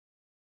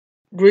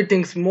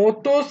Greetings,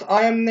 mortals.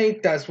 I am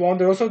Natas,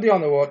 Wanderers of the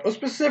Underworld, or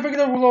specifically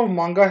the ruler of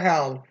Manga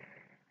Hell.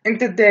 And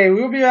today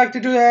we will be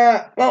reacting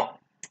to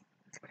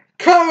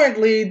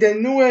currently the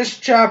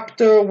newest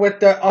chapter with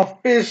the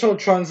official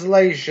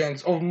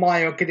translations of My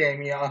Hero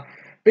Academia.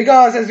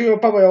 Because as you are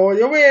probably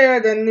already aware,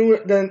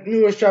 the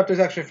newest chapter is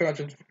actually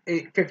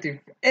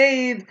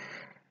 358,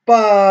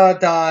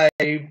 but I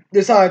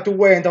decided to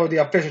wait until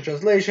the official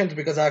translations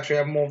because I actually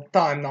have more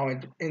time now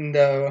in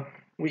the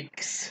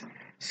weeks.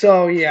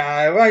 So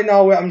yeah, right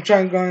now I'm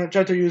gonna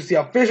try to use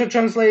the official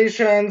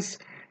translations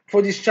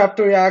for these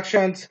chapter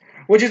reactions,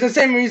 which is the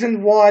same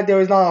reason why there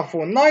is not a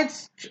full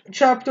Knights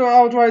chapter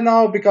out right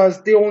now,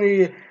 because the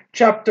only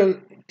chapters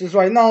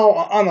right now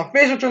are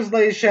unofficial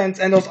translations,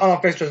 and those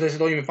unofficial translations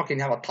don't even fucking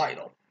have a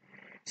title.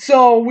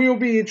 So we'll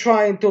be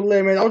trying to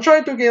limit. I'll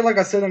try to get like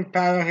a certain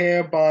panel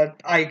here, but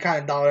I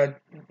kind of doubt it.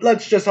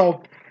 Let's just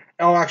hope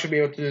I'll actually be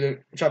able to do the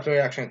chapter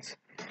reactions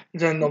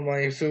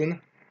normally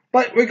soon.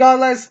 But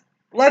regardless,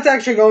 let's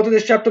actually go to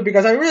this chapter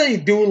because I really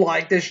do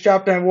like this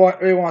chapter and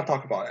really want to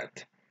talk about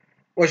it.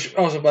 Which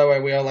also, by the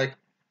way, we are like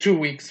 2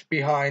 weeks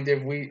behind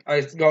if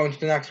I go into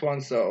the next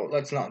one, so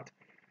let's not.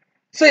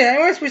 So yeah,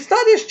 anyways, we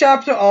start this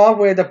chapter off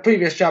with the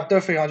previous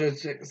chapter,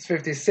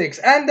 356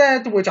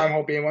 ended, which I'm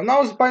hoping everyone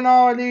knows by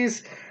now at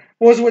least,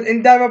 was with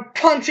Endeavor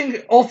punching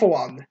All For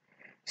One.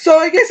 So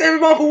I guess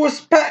everyone who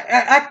was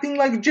acting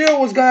like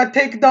Jill was gonna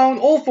take down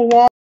All For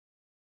One,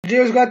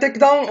 Jill's gonna take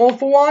down All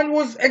For One,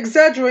 was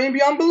exaggerating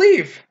beyond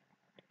belief.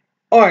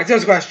 Alright,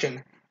 here's a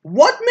question.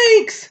 What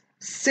makes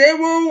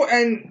Zero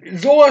and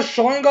Zora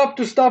showing up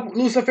to stop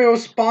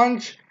Lucifer's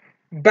punch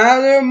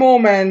better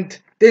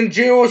moment than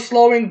Jiro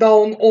slowing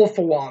down All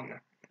For One?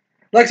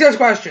 Like, serious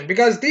question,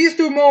 because these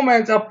two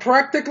moments are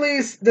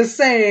practically the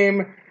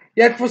same,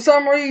 yet for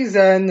some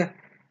reason,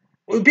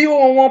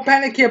 people are more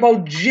panicky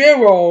about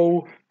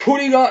Jiro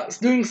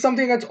doing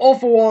something against All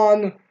For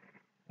One,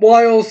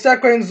 while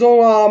Sakura and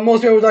Zora,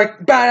 most people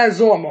like, badass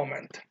Zora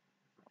moment.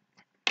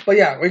 But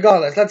yeah,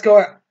 regardless, let's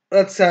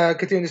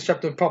continue this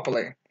chapter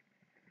properly.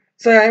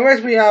 So yeah,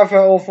 anyways, we have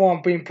All For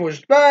One being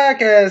pushed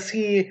back as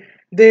he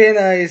then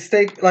is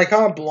kind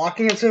of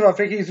blocking himself. I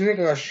think he's using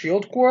like a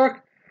shield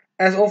quirk,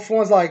 as All For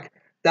One's like,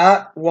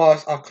 that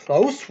was a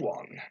close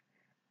one.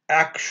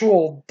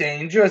 Actual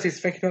danger, as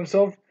he's thinking to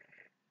himself.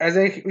 As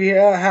we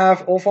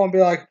have All For One be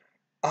like,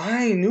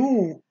 I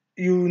knew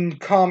you'd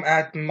come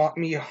at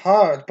me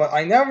hard, but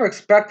I never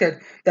expected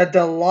that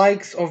the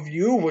likes of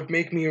you would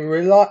make me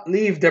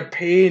relieve the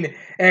pain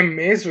and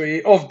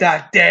misery of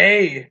that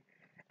day.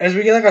 As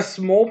we get like a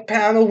small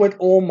panel with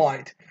All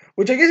Might,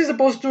 which I guess is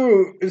supposed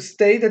to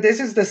state that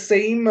this is the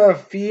same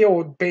fear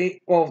or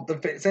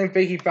the same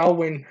fate he felt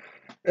when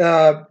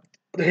uh,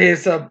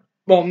 his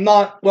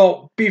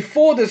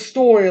before the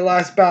story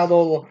last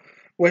battle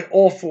with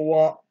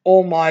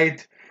All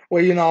Might,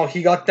 where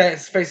he got that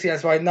face he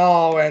has right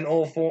now, and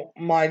All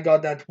Might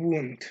got that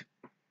wound.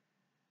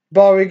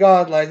 But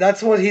regardless,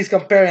 that's what he's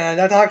comparing, and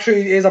that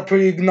actually is a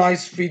pretty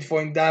nice feat for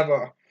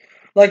Endeavor.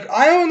 Like,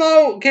 I don't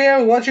know,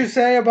 care what you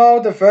say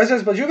about the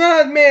verses, but you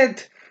gotta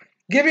admit,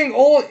 giving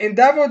all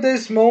Endeavor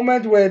this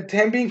moment with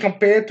him being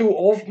compared to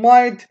All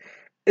Might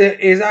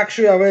is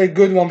actually a very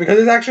good one, because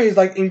it actually is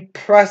like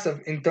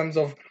impressive in terms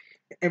of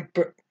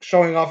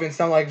showing off in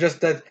something like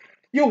just that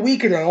you're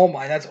weaker than All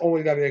Might. That's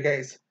always gonna be the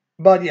case.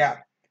 But yeah.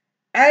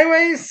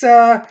 Anyways,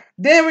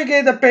 then we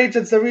get the page.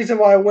 That's the reason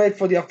why I wait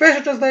for the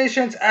official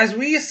translations, as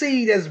we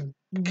see this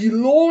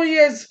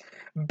glorious,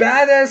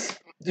 badass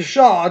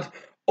shot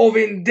of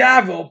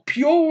Endeavor,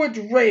 pure with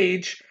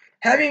rage,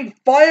 having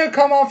fire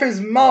come off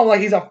his mouth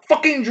like he's a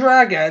fucking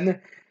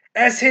dragon,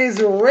 as his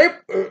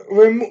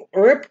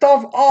ripped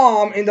off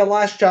arm in the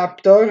last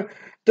chapter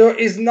there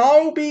is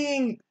now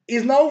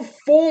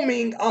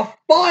forming a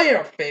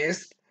fire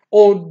fist,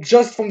 or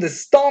just from the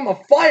storm a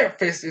fire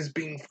fist is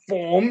being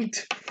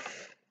formed,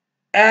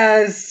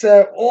 as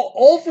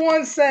all for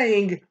one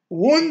saying,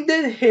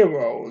 wounded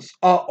heroes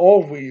are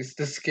always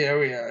the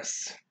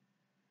scariest.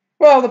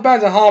 Well, it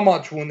depends on how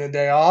much wounded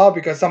they are,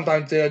 because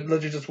sometimes they're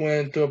literally just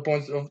wounded to a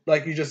point of,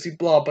 like, you just see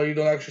blood, but you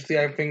don't actually see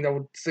anything that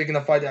would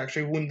signify they're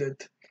actually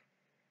wounded.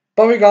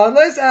 But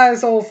regardless,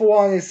 as All For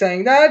One is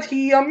saying that,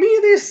 he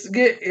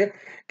immediately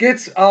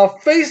gets a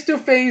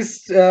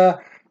face-to-face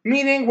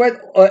meeting with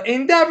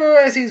Endeavor,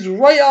 as he's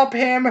right up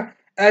him,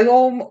 and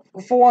All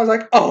For One's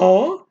like,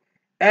 oh.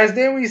 As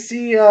then we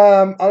see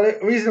a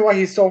reason why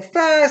he's so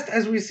fast,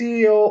 as we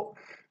see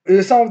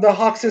some of the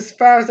Hawks'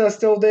 fast are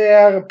still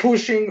there,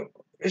 pushing,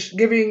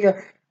 giving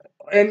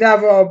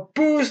Endeavor a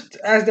boost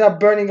as they're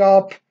burning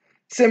up,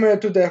 similar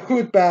to the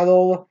Hood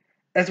battle,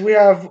 as we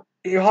have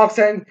Hawk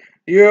saying,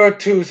 you're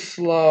too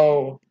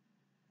slow.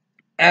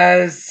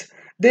 As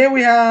then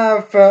we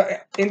have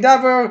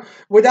Endeavor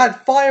with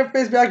that fire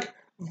fist like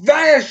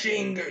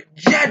vanishing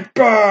jet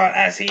burn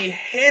as he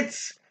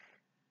hits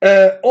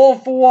All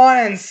For One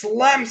and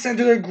slams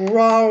into the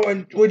ground,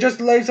 and we just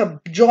leaves a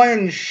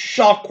giant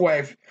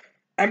shockwave.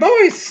 And by the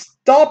way,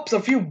 stops a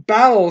few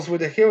battles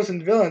with the heroes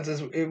and villains,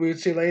 as we'll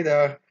see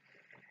later.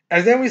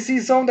 As then we see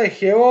some of the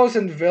heroes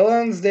and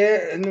villains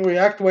there and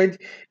react with,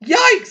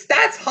 "Yikes,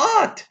 that's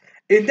hot!"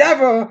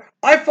 Endeavor,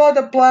 I thought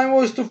the plan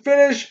was to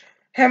finish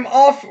him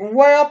off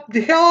way up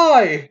the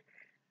high.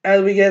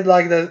 And we get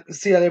like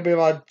see a little bit of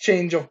a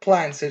change of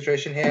plan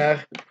situation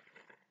here.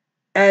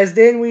 As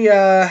then we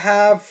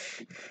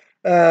have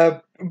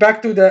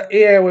back to the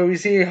air where we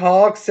see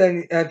Hawks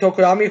and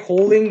Tokoyami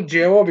holding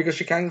Jero because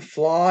she can't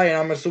fly, and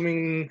I'm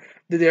assuming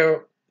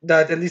that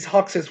at least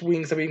Hawks'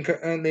 wings have been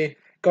currently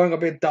going a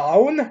bit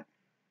down.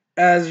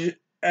 As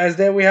as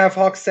then we have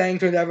Hawks saying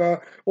to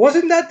Endeavor,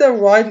 "Wasn't that the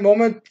right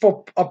moment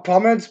for a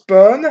prominence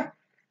burn?"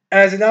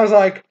 As and I was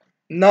like,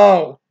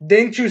 "No,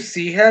 didn't you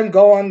see him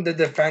go on the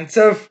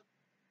defensive?"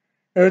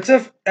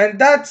 And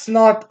that's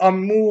not a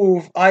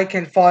move I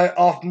can fire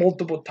off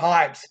multiple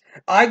times.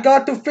 I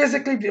got to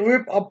physically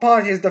rip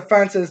apart his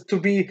defenses to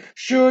be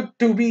sure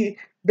to be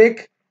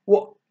big.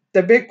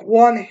 The big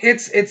one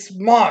hits its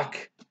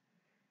mark.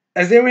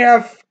 As then we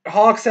have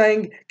Hawk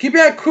saying, "Keep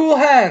a cool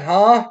hand,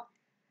 huh?"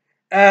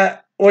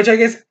 Which I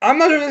guess I'm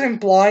not sure if it's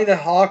implying that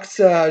Hawks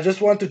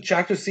just want to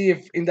check to see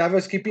if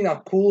Endeavor's keeping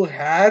a cool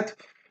head,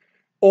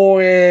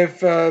 or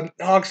if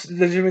Hawks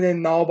legitimately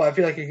didn't know, but I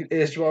feel like it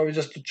is probably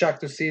just to check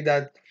to see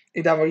that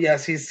Endeavor,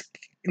 yes, he's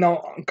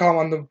calm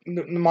on the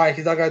mic,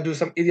 he's not gonna do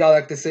some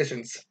idiotic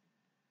decisions.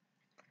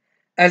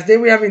 As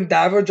then we have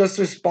Endeavor just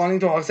responding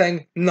to Hawk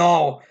saying,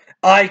 "No,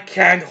 I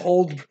can't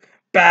hold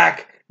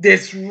back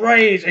this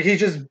rage," and he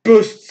just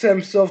boosts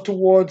himself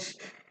towards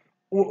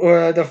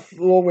the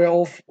floor where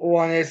Ulf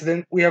one is.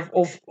 Then we have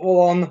Ulf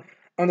on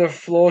the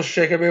floor,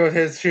 shaking a bit with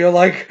his shield,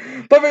 like,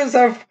 but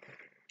himself.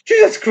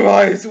 Jesus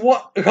Christ!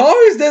 What?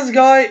 How is this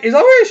guy? Is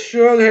I'm pretty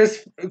sure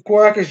his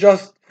quirk is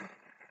just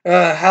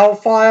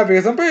hellfire,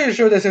 because I'm pretty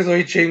sure this is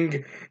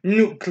reaching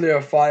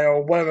nuclear fire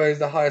or whatever is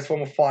the highest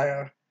form of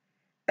fire.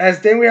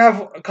 As then we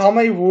have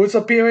Kamei Woods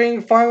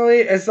appearing. Finally,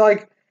 it's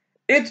like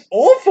it's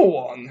all for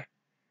one.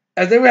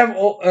 As then we have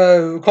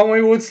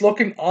Kamei Woods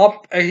looking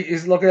up, and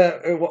he's looking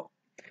at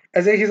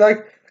as then he's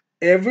like,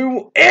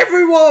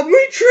 everyone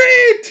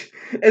retreat!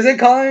 As then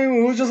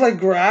Kamei Woods just like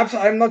grabs.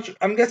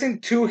 I'm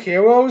guessing two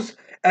heroes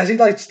as he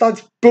like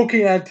starts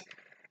booking at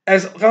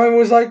as Kami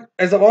was like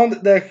as the one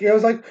that he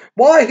was like,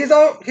 why he's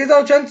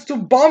our chance to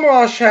bomb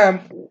rush him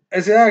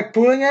as he like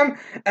pulling him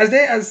as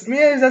me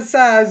as it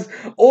says,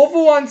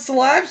 Overone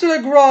slaps to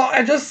the ground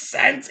and just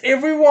sends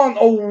everyone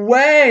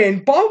away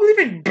and probably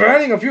even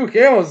burning a few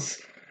kills.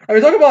 I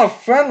mean, talk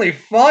about friendly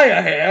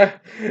fire here.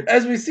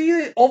 As we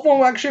see,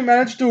 Overone actually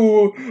managed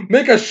to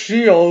make a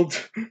shield.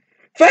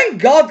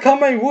 Thank God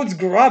Kamei Woods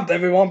grabbed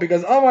everyone,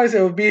 because otherwise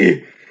it would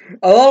be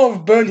a lot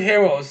of burned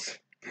heroes.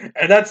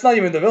 And that's not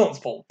even the villain's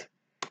fault.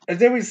 And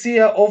then we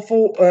see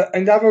Awful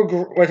Endeavor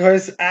with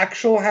his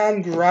actual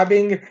hand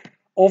grabbing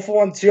Awful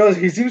One's shield.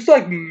 He seems to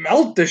like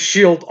melt the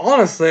shield,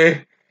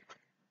 honestly.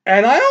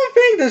 And I don't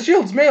think the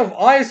shield's made of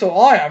ice or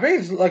iron. I think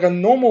it's like a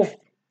normal,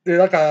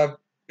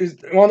 is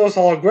one of those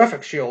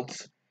holographic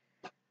shields.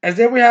 And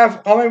then we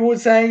have Hollywood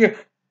saying,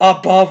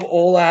 "Above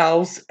all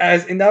else,"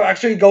 as Endeavor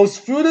actually goes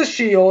through the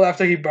shield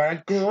after he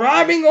burned,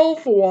 grabbing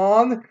Awful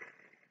One.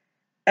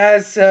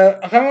 As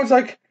Hollywood's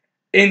like,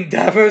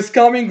 Endeavor's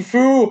coming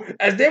through,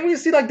 as then we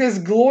see like this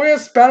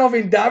glorious span of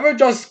Endeavor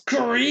just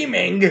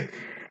screaming,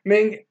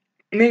 I'm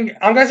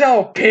gonna say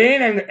out of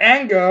pain and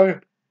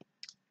anger,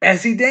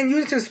 as he then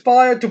uses his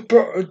fire to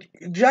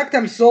project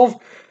himself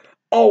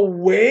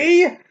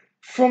away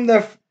from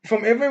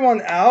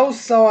everyone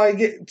else, so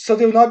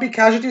there will not be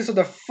casualties of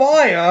the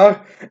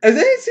fire. And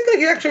then it seems like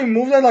he actually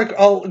moved at like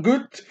a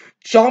good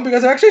chunk,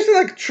 because I actually see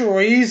like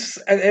trees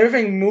and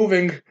everything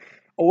moving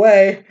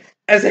away.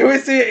 As then we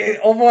see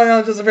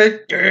Overone just a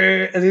bit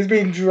as he's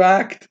being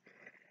dragged.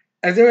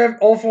 As then we have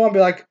Overone be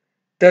like,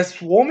 the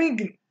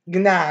swarming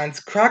gnats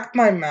cracked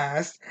my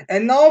mast,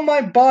 and now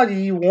my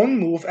body won't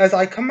move as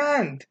I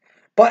command.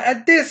 But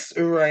at this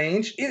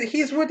range,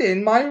 he's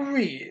within my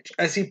reach.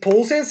 As he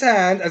pulls his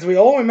hand, as we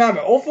all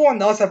remember, Awful One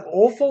does have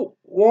Awful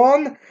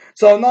One.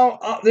 So now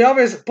the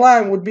obvious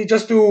plan would be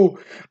just to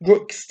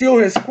steal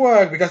his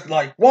quirk, because,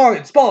 like, one,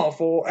 it's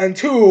powerful, and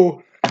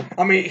two,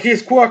 I mean,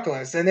 he's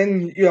quirkless, and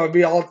then, it'd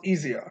be a lot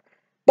easier.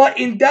 But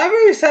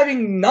Endeavor is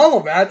having none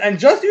of that, and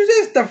just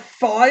uses the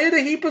fire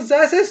that he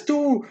possesses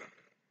to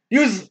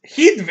use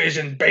heat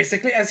vision,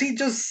 basically, as he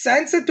just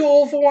sends it to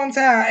Awful One's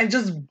hand and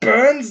just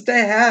burns the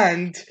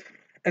hand.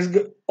 As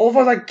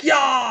Awful One's like,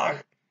 yeah!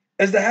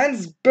 As the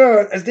hands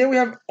burn, as then we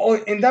have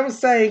Endeavor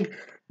saying,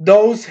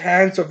 those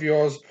hands of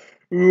yours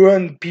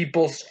ruin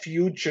people's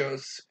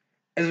futures.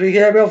 As we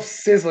hear a bit of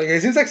sizzling.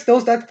 It seems like still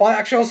that fire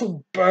actually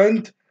also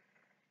burned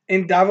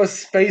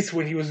Endeavor's face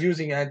when he was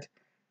using it.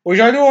 Which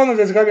I do wonder if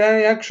there's gonna be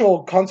any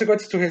actual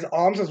consequences to his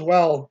arms as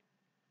well.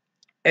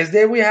 As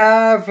then we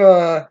have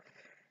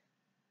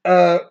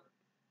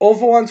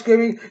Awful One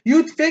screaming,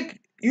 you'd think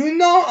you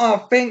know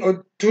a thing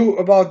or two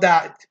about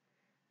that.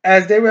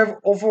 As they have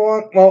Awful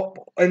One, well,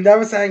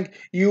 Endeavor saying,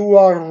 you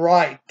are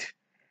right.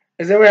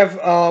 As then we have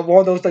one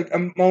of those like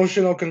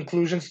emotional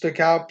conclusions to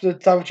the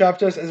type of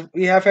chapters, as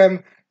we have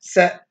him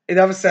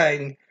Endeavor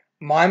saying,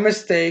 my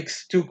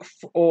mistakes took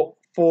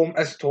form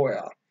as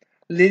Toya,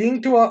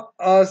 leading to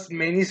us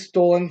many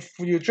stolen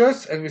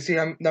futures, as we see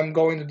them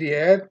going to the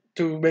air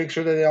to make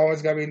sure that they're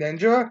always gonna be in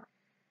danger.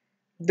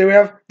 Then we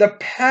have the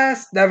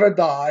past never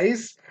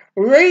dies,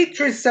 rage,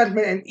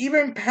 resentment, and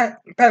even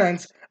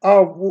penance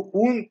are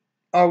wound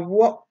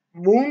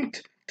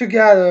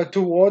together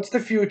towards the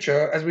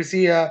future, as we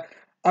see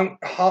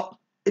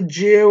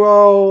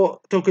Jiro,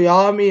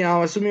 Tokoyami,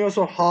 I'm assuming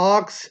also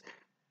Hawks.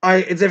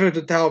 It's difficult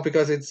to tell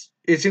because it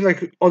seems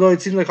like, although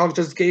it seems like Hawks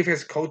just gave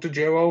his code to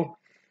Jiro,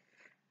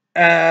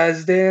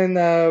 as then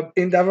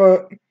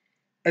Endeavor,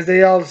 as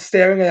they are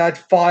staring at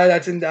that fire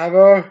that's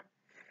Endeavor,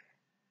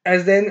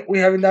 as then we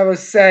have Endeavor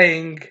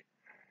saying,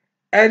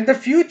 and the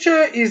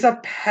future is a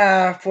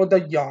path for the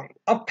young,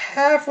 a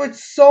path with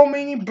so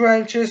many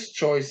branches,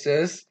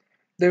 choices.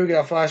 Then we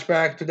get a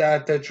flashback to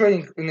that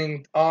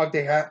training arc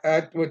they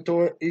had with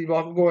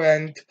Iwakugo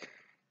and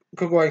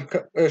Kogo and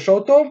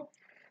Shoto.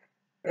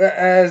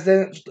 As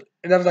then,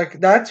 and I was like,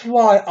 that's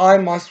why I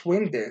must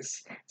win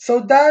this.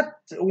 So that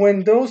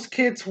when those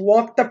kids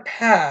walk the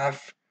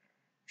path,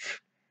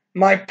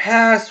 my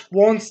past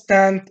won't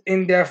stand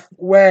in their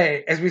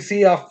way, as we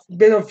see a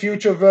bit of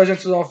future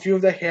versions of a few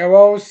of the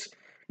heroes.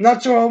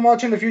 Not sure how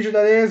much in the future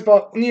that is,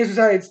 but needless to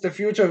say, it's the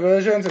future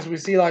versions, as we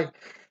see like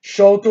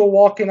Shoto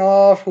walking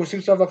off, who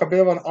seems to have like a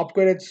bit of an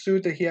upgraded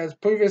suit that he has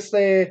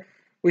previously.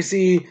 We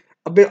see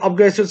a bit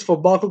upgraded suits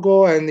for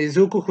Bakugo and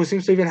Izuku, who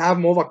seems to even have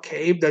more of a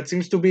cape that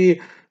seems to be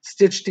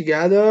stitched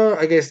together,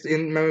 I guess,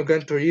 in Memory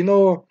Gran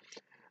Torino.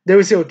 Then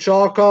we see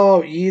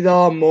Ochaka,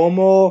 Ida,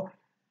 Momo.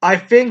 I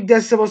think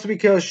that's supposed to be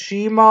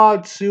Kirishima,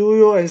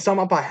 Tsuyu, and some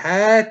up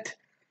ahead.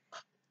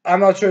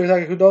 I'm not sure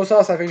exactly who those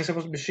are, so I think it's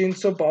supposed to be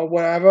Shinsu, but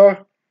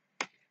whatever.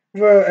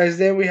 Whereas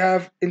then we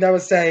have Endeavor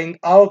saying,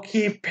 I'll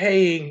keep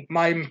paying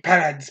my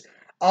penance.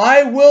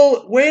 I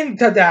will win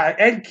to that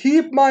and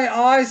keep my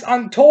eyes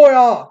on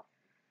Toya.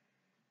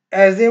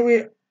 As then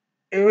we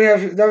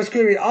have Endeavor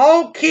screaming,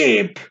 I'll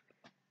keep.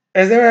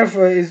 As then we have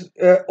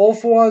All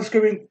For One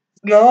screaming,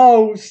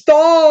 no,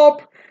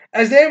 stop.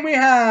 As then we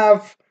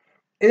have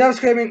Endeavor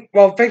screaming,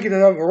 well, thank you,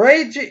 Endeavor,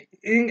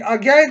 raging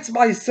against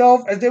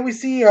myself. As then we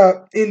see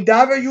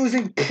Endeavor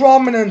using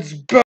prominence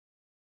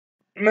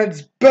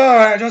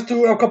burn just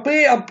to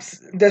completely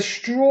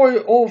destroy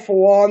All For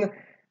One.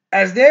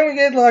 As then we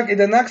get like in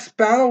the next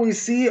panel, we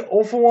see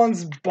All For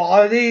One's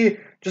body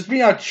just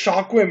being a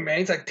chakra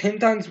remains, like 10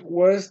 times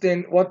worse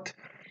than what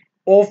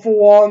All For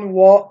One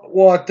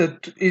what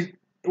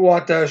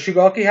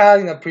Shigaki had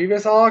in the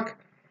previous arc.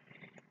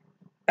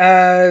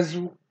 As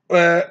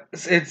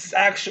it's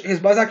actually his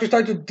body's actually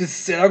starting to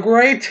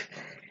disintegrate.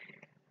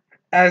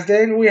 As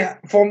then we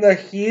from the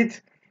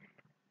heat,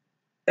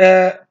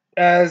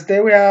 as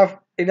then we have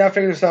enough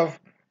figure himself.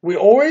 We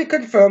already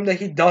confirmed that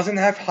he doesn't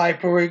have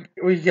hyper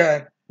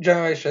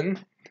regeneration,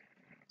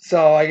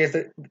 so I guess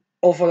that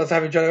also does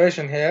have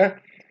regeneration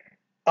here.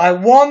 I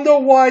wonder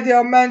why they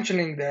are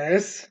mentioning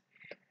this.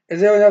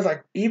 Is everyone else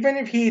like, even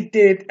if he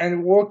did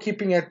and were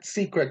keeping it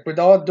secret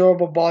without a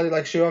durable body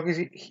like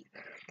Shiraki's,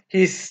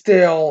 he's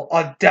still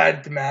a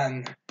dead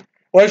man.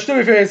 Which, to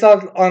be fair, it's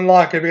not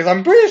unlikely because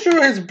I'm pretty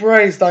sure his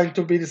brain is starting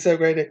to be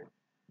disintegrated.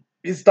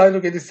 It's starting to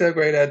get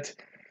disintegrated.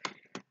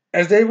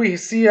 As then we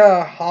see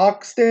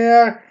Hawks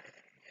there.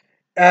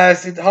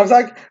 As Hawks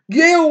like,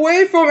 get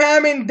away from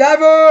him,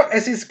 Endeavor!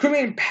 As he's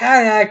screaming in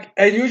panic,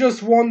 and you're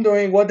just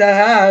wondering what that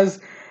has.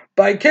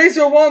 But in case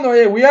you're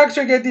wondering, we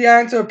actually get the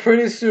answer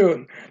pretty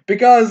soon.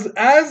 Because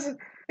as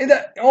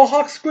all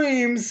Hawk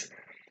screams,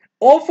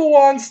 All For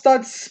One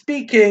starts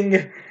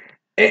speaking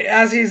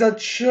as he's a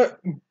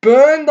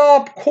burned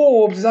up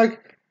corpse. He's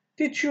like,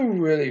 did you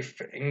really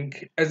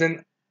think? As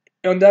in,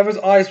 Endeavor's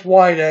eyes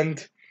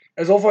widened.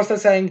 As All For One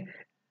starts saying,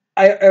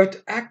 I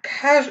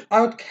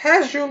would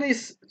casually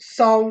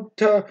sound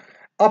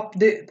up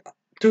to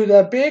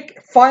the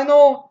big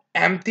final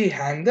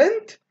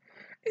empty-handed.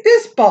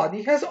 This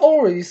body has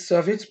already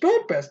served its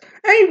purpose,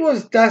 and it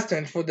was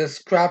destined for the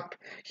scrap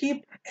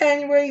heap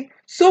anyway,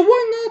 so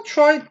why not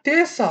try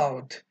this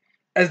out?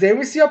 As then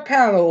we see a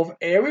panel of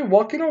Eri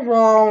walking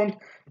around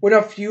with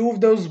a few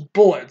of those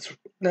bullets.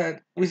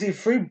 Then we see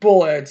 3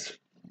 bullets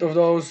of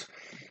those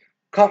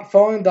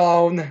falling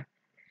down.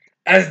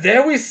 As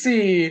there we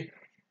see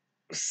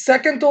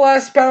second to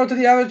last panel to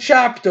the end of the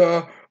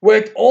chapter,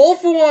 with All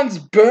For One's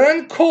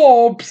burned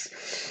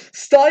corpse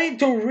starting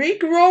to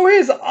regrow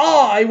his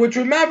eye, which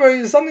remember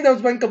is something that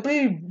was been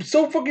completely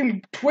so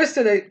fucking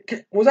twisted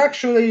it was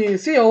actually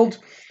sealed.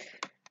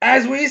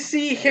 As we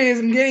see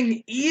him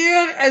getting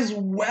ear as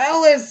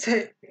well as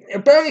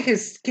apparently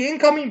his skin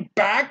coming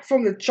back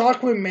from the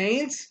chalk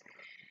remains.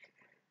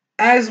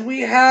 As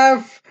we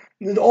have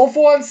the All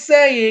For One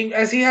saying,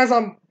 as he has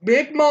a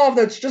big mouth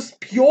that's just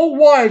pure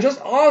white,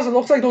 just ours. It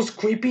looks like those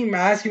creepy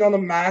masks, the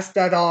masks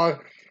that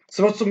are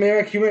supposed to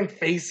mimic human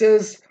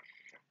faces,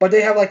 but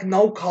they have like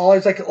no color.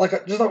 It's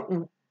like just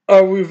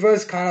a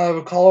reverse kind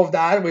of color of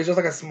that, with just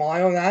like a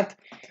smile on that.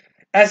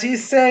 As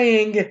he's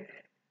saying,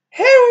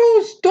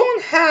 heroes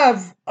don't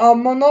have a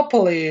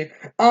monopoly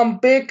on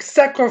big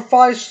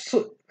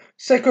sacrificial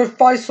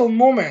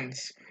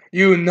moments.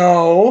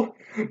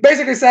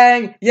 Basically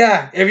saying,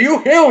 yeah, if you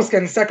heroes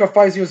can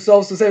sacrifice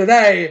yourselves to save the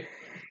day,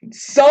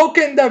 so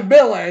can the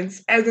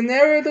villains. And the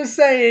narrator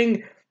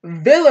saying,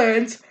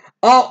 villains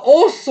are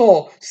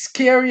also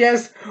scary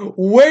as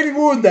when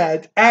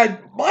wounded. And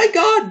my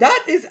god,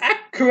 that is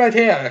accurate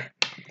here.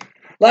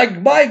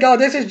 Like, my god,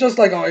 this is just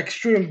like an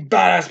extreme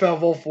badass panel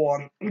of Wolf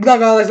One. Not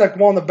gonna lie, it's like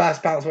one of the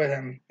best panels with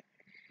him.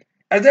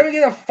 And then we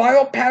get a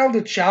final panel of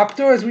the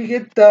chapter as we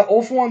get the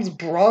Wolf One's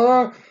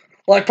brother,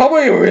 like,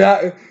 probably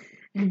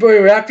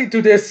reacting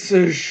to this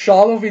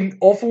shot of in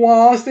Wolf One,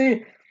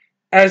 honestly.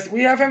 As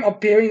we have him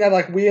appearing that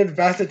like weird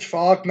vestige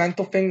fog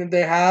mental thing that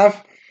they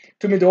have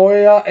to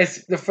Midoriya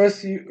as the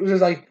first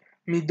uses like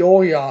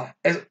Midoriya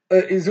as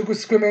Izuku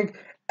screaming,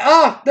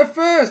 ah, the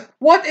first,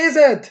 what is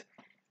it?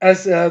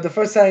 As the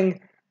first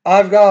saying,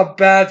 I've got a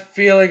bad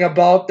feeling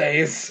about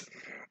this.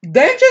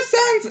 Danger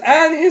Sense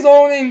and his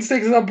own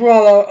instincts and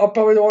brother are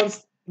probably the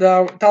ones that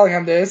are telling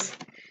him this.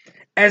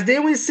 As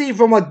then we see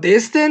from a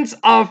distance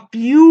a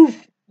few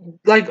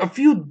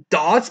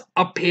dots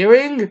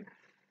appearing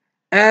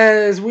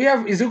as we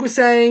have Izuku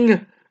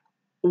saying,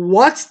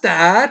 what's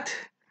that?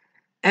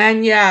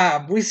 And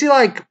yeah, we see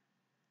like,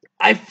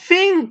 I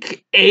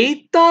think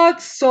 8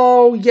 dots,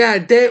 so yeah,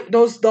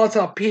 those dots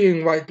are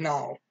appearing right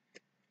now.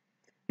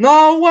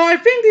 Now, what I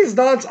think these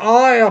dots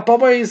are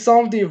probably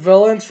some of the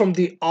villains from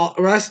the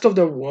rest of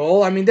the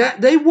world. I mean,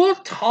 they were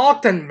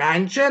talked and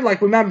mentioned.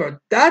 Like, remember,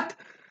 that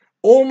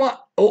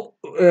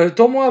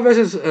Tomoe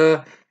versus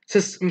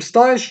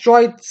Star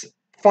Strikes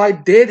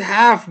fight did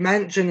have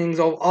mentionings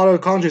of other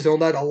countries and all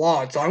that a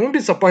lot. So I wouldn't be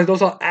surprised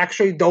those are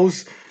actually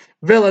those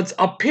villains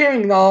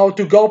appearing now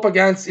to go up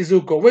against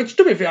Izuku. Which,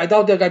 to be fair, I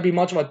doubt they're gonna be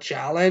much of a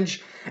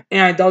challenge,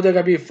 and I doubt they're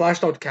gonna be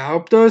fleshed out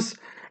characters.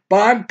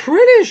 But I'm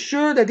pretty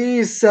sure that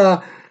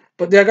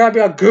but they're gonna be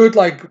a good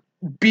like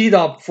beat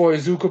up for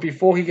Izuku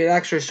before he can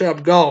actually straight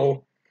up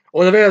go.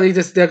 Or at the very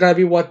least, they're gonna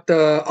be what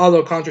the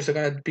other countries are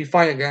gonna be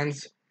fighting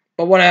against.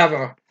 But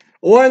whatever.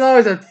 All I know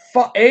is that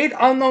 8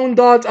 unknown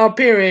dots are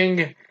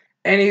appearing,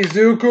 and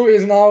Izuku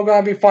is now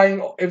gonna be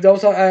fighting, if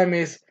those are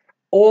enemies,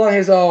 all on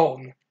his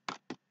own.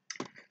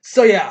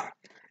 So yeah,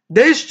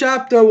 this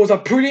chapter was a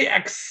pretty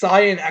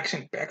exciting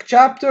action-packed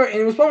chapter, and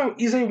it was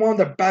probably easily one of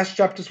the best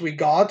chapters we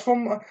got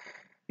from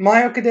My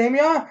Hero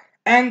Academia.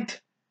 And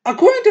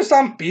according to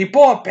some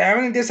people,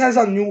 apparently this has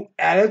a new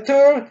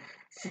editor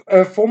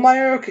for My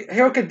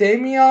Hero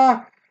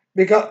Academia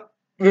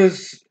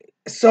because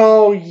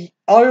so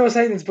all you were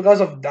saying is because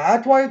of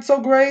that why it's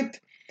so great,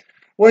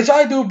 which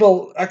I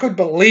could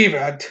believe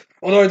it.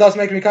 Although it does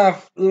make me kind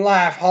of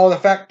laugh how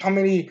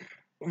many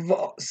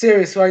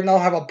series right now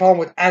have a problem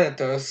with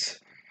editors.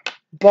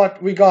 But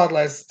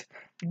regardless,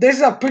 this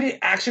is a pretty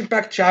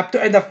action-packed chapter,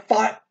 and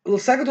the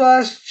second to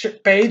last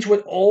page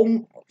with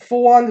all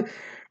for one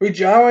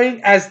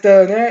regenerating as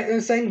the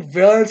narrator saying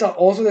villains are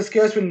also the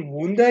scariest when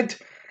wounded,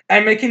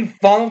 and making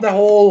fun of the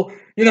whole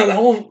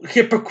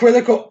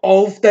hypocritical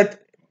oath that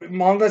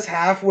mangas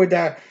have with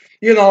the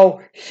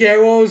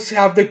heroes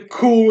have the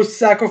cool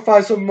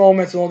sacrificial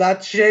moments and all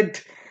that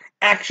shit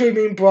actually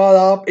being brought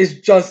up is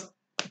just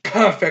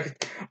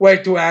perfect way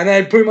to end.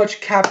 And it pretty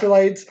much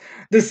capitulates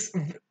this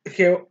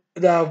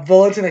the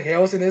villains and the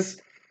heroes in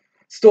this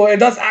story. It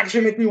does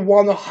actually make me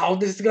wonder how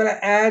this is gonna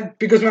end,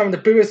 because remember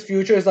the previous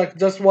future is like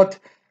just what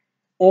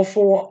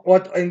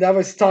Endeavor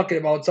is talking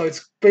about, so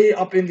it's pretty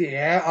up in the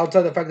air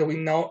outside the fact that we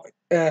know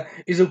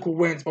Izuku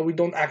wins, but we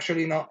don't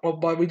actually know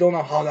but we don't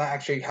know how that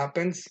actually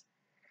happens.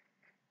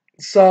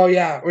 So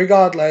yeah,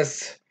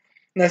 regardless,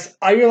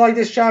 I really like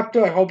this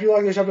chapter. I hope you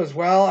like this chapter as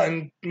well.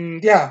 And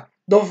yeah,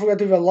 don't forget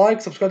to leave a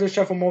like, subscribe to the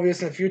channel for more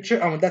videos in the future.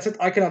 And that's it.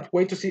 I cannot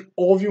wait to see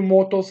all of you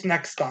mortals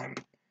next time.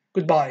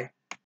 Goodbye.